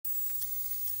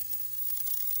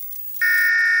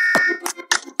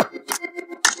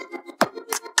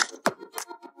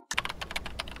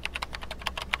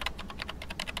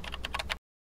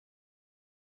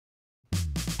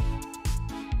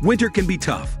Winter can be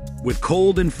tough, with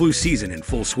cold and flu season in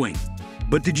full swing.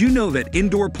 But did you know that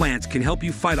indoor plants can help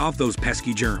you fight off those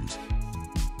pesky germs?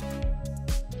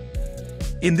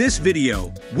 In this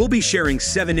video, we'll be sharing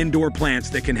 7 indoor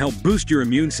plants that can help boost your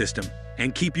immune system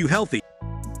and keep you healthy.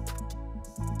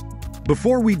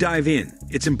 Before we dive in,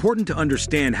 it's important to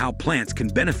understand how plants can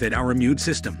benefit our immune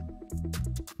system.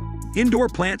 Indoor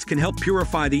plants can help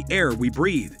purify the air we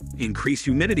breathe, increase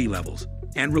humidity levels,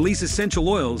 and release essential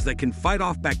oils that can fight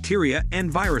off bacteria and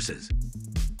viruses.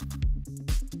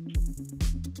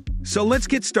 So let's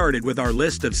get started with our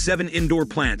list of 7 indoor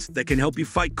plants that can help you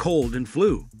fight cold and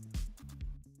flu.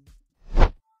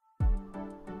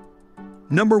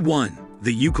 Number 1.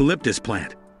 The eucalyptus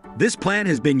plant. This plant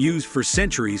has been used for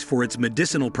centuries for its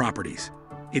medicinal properties.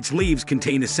 Its leaves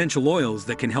contain essential oils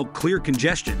that can help clear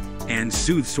congestion and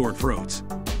soothe sore throats.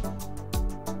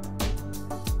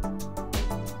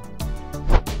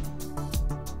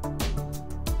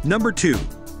 Number 2.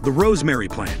 The rosemary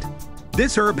plant.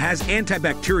 This herb has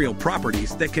antibacterial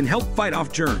properties that can help fight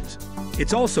off germs.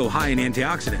 It's also high in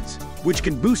antioxidants, which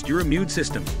can boost your immune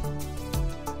system.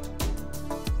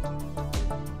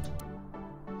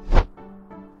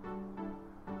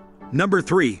 Number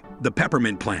 3. The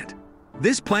peppermint plant.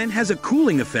 This plant has a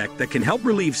cooling effect that can help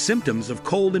relieve symptoms of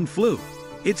cold and flu.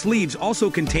 Its leaves also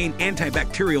contain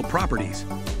antibacterial properties.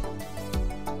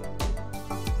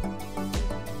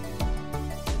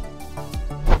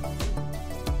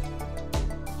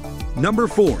 Number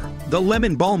 4. The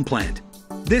lemon balm plant.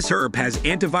 This herb has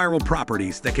antiviral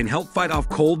properties that can help fight off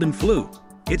cold and flu.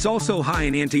 It's also high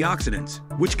in antioxidants,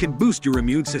 which can boost your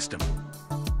immune system.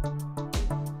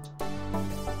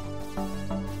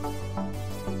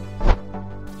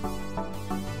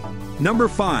 Number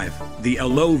 5. The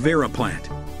aloe vera plant.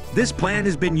 This plant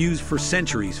has been used for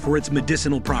centuries for its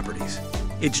medicinal properties.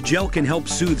 Its gel can help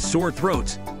soothe sore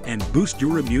throats and boost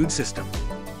your immune system.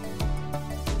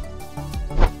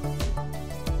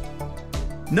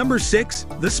 Number 6.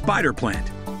 The spider plant.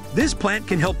 This plant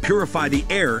can help purify the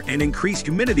air and increase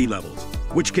humidity levels,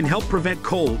 which can help prevent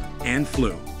cold and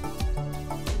flu.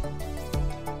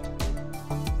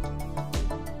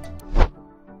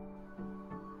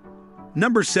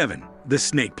 Number 7. The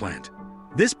snake plant.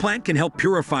 This plant can help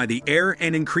purify the air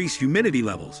and increase humidity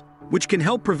levels, which can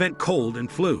help prevent cold and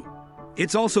flu.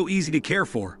 It's also easy to care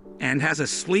for and has a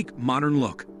sleek, modern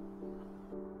look.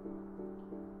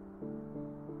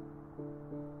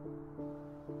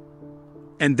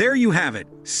 And there you have it,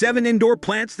 7 indoor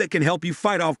plants that can help you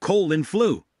fight off cold and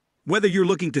flu. Whether you're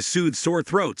looking to soothe sore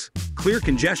throats, clear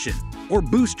congestion, or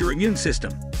boost your immune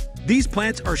system, these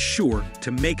plants are sure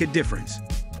to make a difference.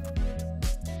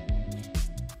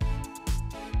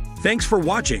 Thanks for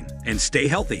watching and stay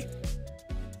healthy.